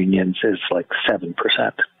have unions is like 7%.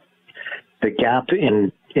 The gap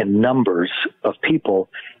in numbers of people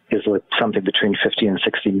is like something between 50 and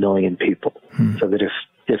 60 million people. So that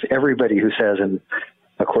if everybody who says, and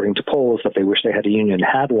according to polls, that they wish they had a union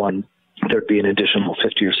had one, there'd be an additional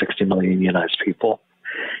 50 or 60 million unionized people.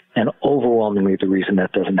 And overwhelmingly, the reason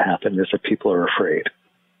that doesn't happen is that people are afraid.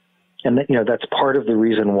 And that's part of the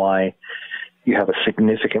reason why you have a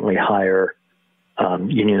significantly higher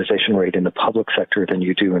unionization rate in the public sector than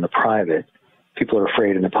you do in the private. People are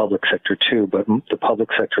afraid in the public sector too, but the public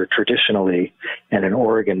sector traditionally, and in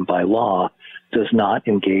Oregon by law, does not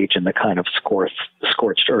engage in the kind of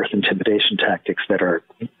scorched earth intimidation tactics that are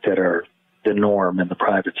the norm in the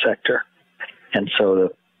private sector. And so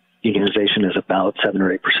the unionization is about 7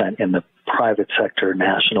 or 8% in the private sector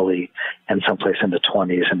nationally, and someplace in the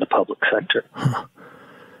 20s in the public sector.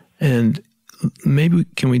 And maybe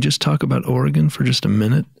can we just talk about Oregon for just a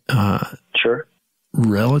minute? Sure.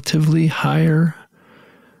 Relatively higher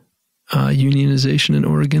unionization in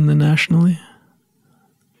Oregon than nationally?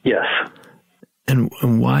 Yes. And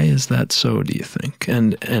why is that so, do you think?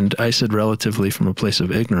 And I said relatively from a place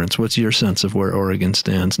of ignorance. What's your sense of where Oregon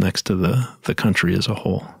stands next to the country as a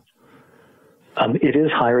whole? It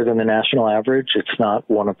is higher than the national average. It's not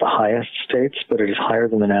one of the highest states, but it is higher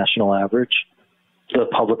than the national average. The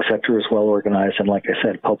public sector is well organized, and like I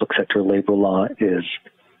said, public sector labor law is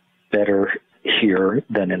better here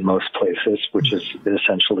than in most places, which is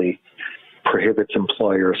essentially prohibits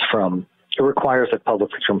employers from, it requires that public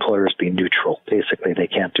sector employers be neutral. Basically, they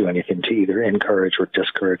can't do anything to either encourage or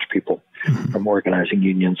discourage people from organizing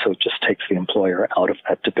unions, so it just takes the employer out of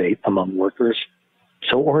that debate among workers.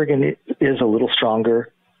 So Oregon is a little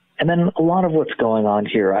stronger. And then a lot of what's going on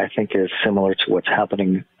here, I think, is similar to what's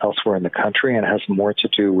happening elsewhere in the country, and has more to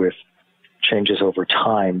do with changes over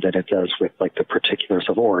time than it does with like the particulars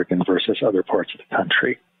of Oregon versus other parts of the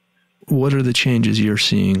country. What are the changes you're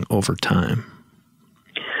seeing over time?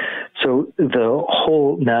 So the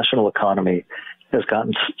whole national economy has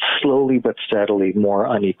gotten slowly but steadily more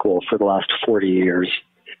unequal for the last 40 years.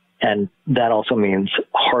 And that also means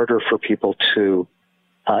harder for people to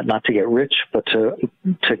not to get rich, but to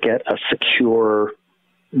get a secure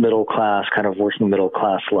middle class, kind of working middle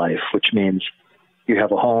class life, which means you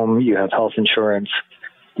have a home, you have health insurance,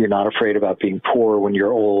 you're not afraid about being poor when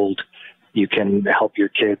you're old, you can help your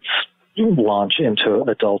kids launch into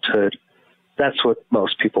adulthood. That's what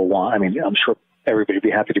most people want. I mean, I'm sure everybody would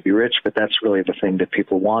be happy to be rich, but that's really the thing that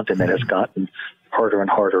people want, and that has gotten harder and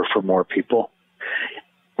harder for more people.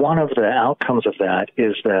 one of the outcomes of that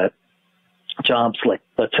is that jobs like,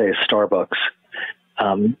 let's say, Starbucks,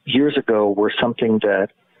 years ago were something that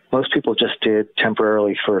most people just did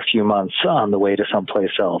temporarily for a few months on the way to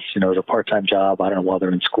someplace else. You know, as a part-time job, I don't know whether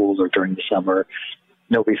in school or during the summer.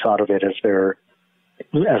 Nobody thought of it as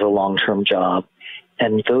a long-term job.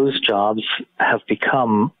 And those jobs have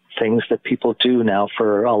become things that people do now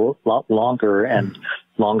for a lot longer and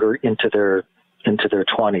longer into their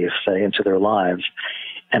 20s, say, into their lives.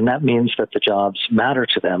 And that means that the jobs matter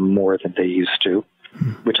to them more than they used to,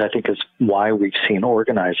 which I think is why we've seen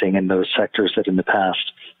organizing in those sectors that in the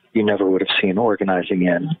past you never would have seen organizing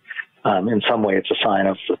in. In some way, it's a sign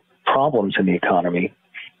of the problems in the economy.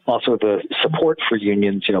 Also, the support for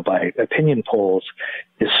unions, you know, by opinion polls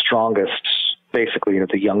is strongest. Basically, you know,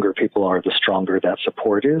 the younger people are, the stronger that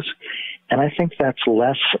support is. And I think that's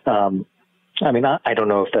less, I don't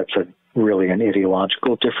know if that's really an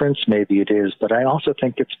ideological difference. Maybe it is, but I also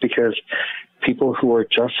think it's because people who are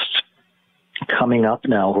just coming up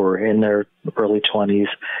now, who are in their early 20s,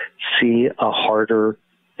 see a harder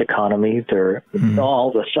economy.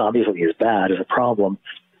 All this obviously is bad, is a problem,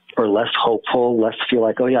 or less hopeful, less feel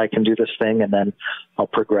like, oh yeah, I can do this thing and then I'll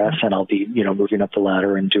progress and I'll be, you know, moving up the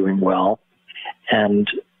ladder and doing well. And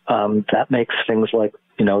that makes things like,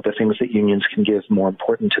 you know, the things that unions can give more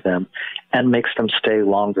important to them and makes them stay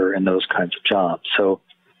longer in those kinds of jobs. So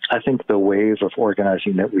I think the wave of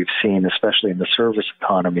organizing that we've seen, especially in the service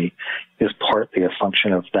economy, is partly a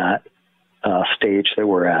function of that stage that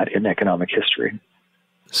we're at in economic history.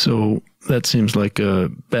 So that seems like a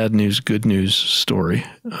bad news, good news story.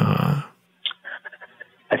 I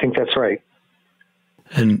think that's right.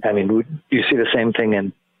 And I mean, you see the same thing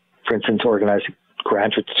in, for instance, organizing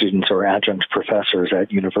graduate students or adjunct professors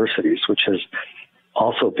at universities, which has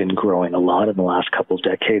also been growing a lot in the last couple of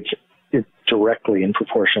decades, directly in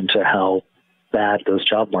proportion to how bad those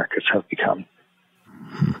job markets have become.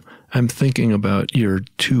 I'm thinking about your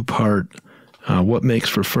two-part, what makes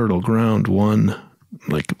for fertile ground, one,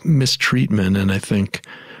 like mistreatment,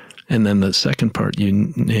 and then the second part you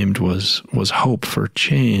named was hope for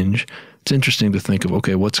change. It's interesting to think of,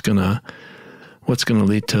 okay, what's gonna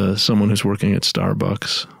lead to someone who's working at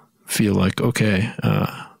Starbucks feel like, okay,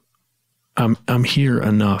 I'm here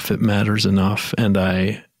enough, it matters enough, and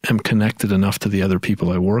I am connected enough to the other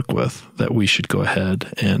people I work with that we should go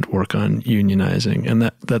ahead and work on unionizing, and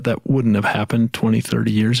that wouldn't have happened 20,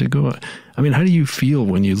 30 years ago. I mean, how do you feel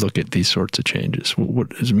when you look at these sorts of changes? What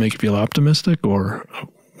does it make you feel optimistic, or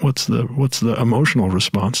what's the emotional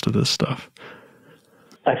response to this stuff?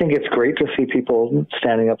 I think it's great to see people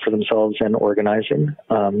standing up for themselves and organizing.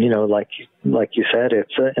 You know, like you said,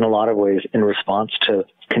 it's in a lot of ways in response to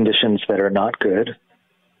conditions that are not good.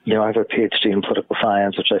 You know, I have a PhD in political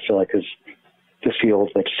science, which I feel like is the field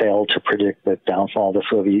that failed to predict the downfall of the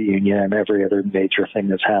Soviet Union and every other major thing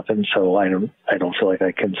that's happened. So I don't feel like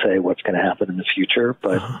I can say what's going to happen in the future.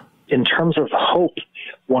 But in terms of hope,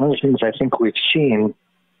 one of the things I think we've seen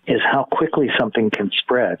is how quickly something can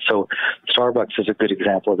spread. So Starbucks is a good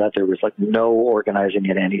example of that. There was like no organizing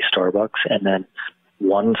in any Starbucks, and then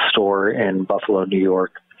one store in Buffalo, New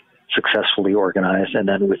York, successfully organized. And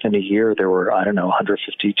then within a year, there were,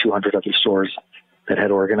 150, 200 other stores that had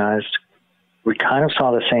organized. We kind of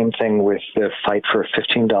saw the same thing with the fight for a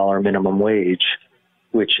 $15 minimum wage,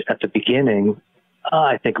 which at the beginning,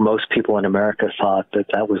 I think most people in America thought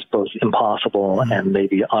that was both impossible and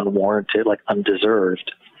maybe unwarranted, like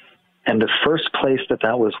undeserved. And the first place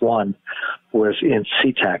that was won was in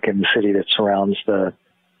SeaTac, in the city that surrounds the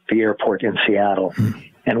airport in Seattle.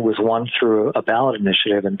 And it was won through a ballot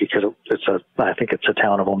initiative. And because I think it's a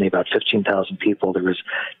town of only about 15,000 people, there was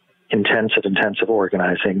intensive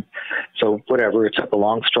organizing. So whatever, it took a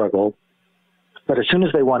long struggle. But as soon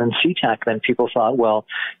as they won in SeaTac, then people thought, well,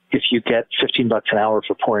 if you get $15 an hour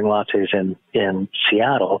for pouring lattes in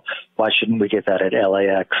Seattle, why shouldn't we get that at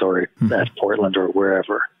LAX or at Portland or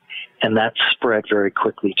wherever? And that spread very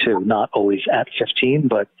quickly too, not always at 15,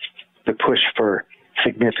 but the push for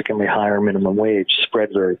significantly higher minimum wage spread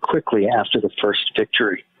very quickly after the first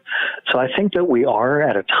victory. So I think that we are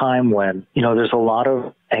at a time when, you know, there's a lot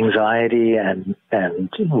of anxiety and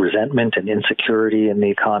resentment and insecurity in the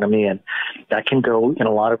economy, and that can go in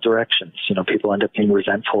a lot of directions. You know, people end up being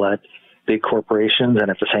resentful at big corporations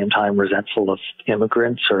and at the same time resentful of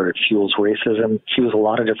immigrants, or it fuels racism, fuels a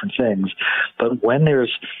lot of different things. But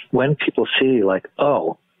when people see like,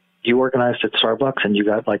 oh, you organized at Starbucks and you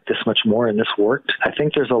got like this much more and this worked, I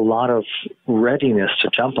think there's a lot of readiness to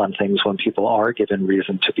jump on things when people are given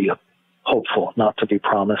reason to be hopeful, not to be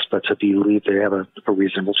promised, but to believe they have a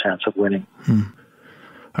reasonable chance of winning.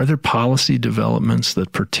 Are there policy developments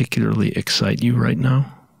that particularly excite you right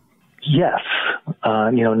now? Yes.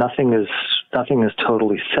 Nothing is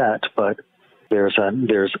totally set, but there's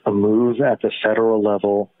a move at the federal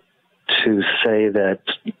level to say that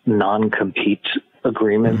non-compete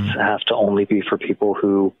agreements have to only be for people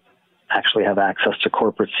who actually have access to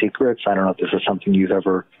corporate secrets. I don't know if this is something you've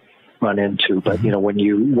ever run into, but when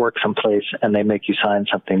you work someplace and they make you sign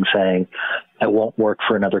something saying, I won't work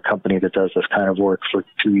for another company that does this kind of work for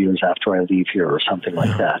 2 years after I leave here, or something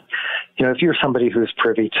like that. If you're somebody who's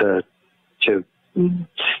privy to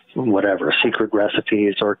whatever, secret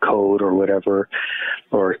recipes or code or whatever,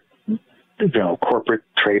 or corporate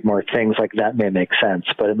trademark things like that may make sense.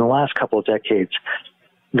 But in the last couple of decades,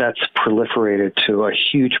 that's proliferated to a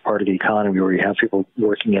huge part of the economy where you have people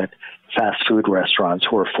working at fast food restaurants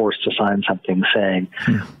who are forced to sign something saying,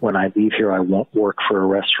 when I leave here, I won't work for a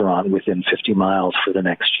restaurant within 50 miles for the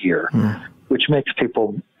next year, which makes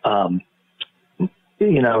people,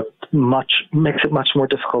 makes it much more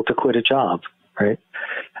difficult to quit a job, right?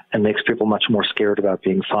 And makes people much more scared about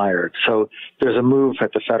being fired. So there's a move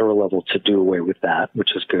at the federal level to do away with that,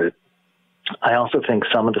 which is good. I also think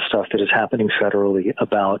some of the stuff that is happening federally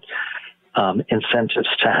about incentives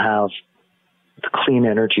to have the clean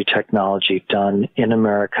energy technology done in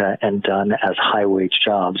America and done as high-wage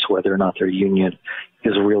jobs, whether or not they're union,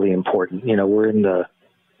 is really important. We're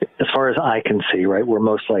as far as I can see, right, we're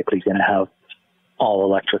most likely going to have all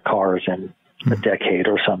electric cars in a decade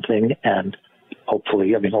or something, and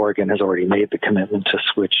hopefully, Oregon has already made the commitment to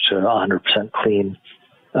switch to 100% clean,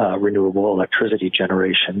 renewable electricity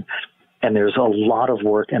generation. And there's a lot of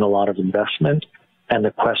work and a lot of investment. And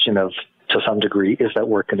the question of, to some degree, is that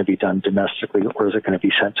work going to be done domestically, or is it going to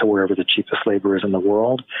be sent to wherever the cheapest labor is in the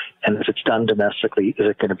world? And if it's done domestically, is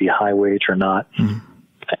it going to be high wage or not? And,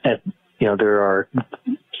 there are,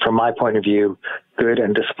 from my point of view, good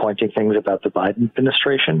and disappointing things about the Biden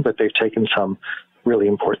administration, but they've taken some really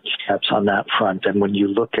important steps on that front. And when you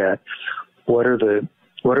look at what are the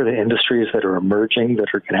industries that are emerging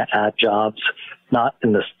that are going to add jobs, not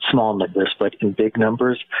in the small numbers, but in big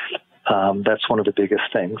numbers, that's one of the biggest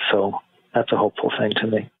things. So that's a hopeful thing to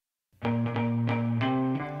me.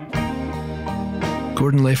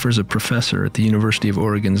 Gordon Lafer is a professor at the University of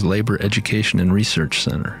Oregon's Labor Education and Research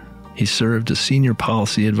Center. He served as senior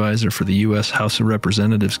policy advisor for the U.S. House of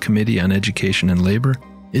Representatives Committee on Education and Labor,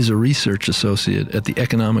 is a research associate at the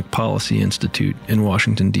Economic Policy Institute in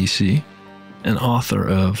Washington, D.C., and author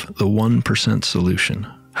of The 1% Solution: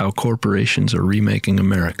 How Corporations Are Remaking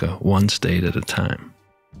America One State at a Time.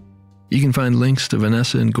 You can find links to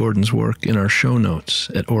Vanessa and Gordon's work in our show notes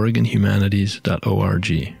at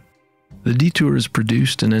OregonHumanities.org. The Detour is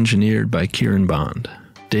produced and engineered by Kieran Bond.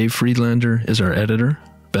 Dave Friedlander is our editor.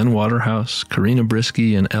 Ben Waterhouse, Karina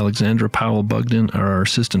Brisky, and Alexandra Powell-Bugden are our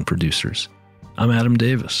assistant producers. I'm Adam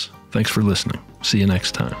Davis. Thanks for listening. See you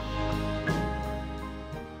next time.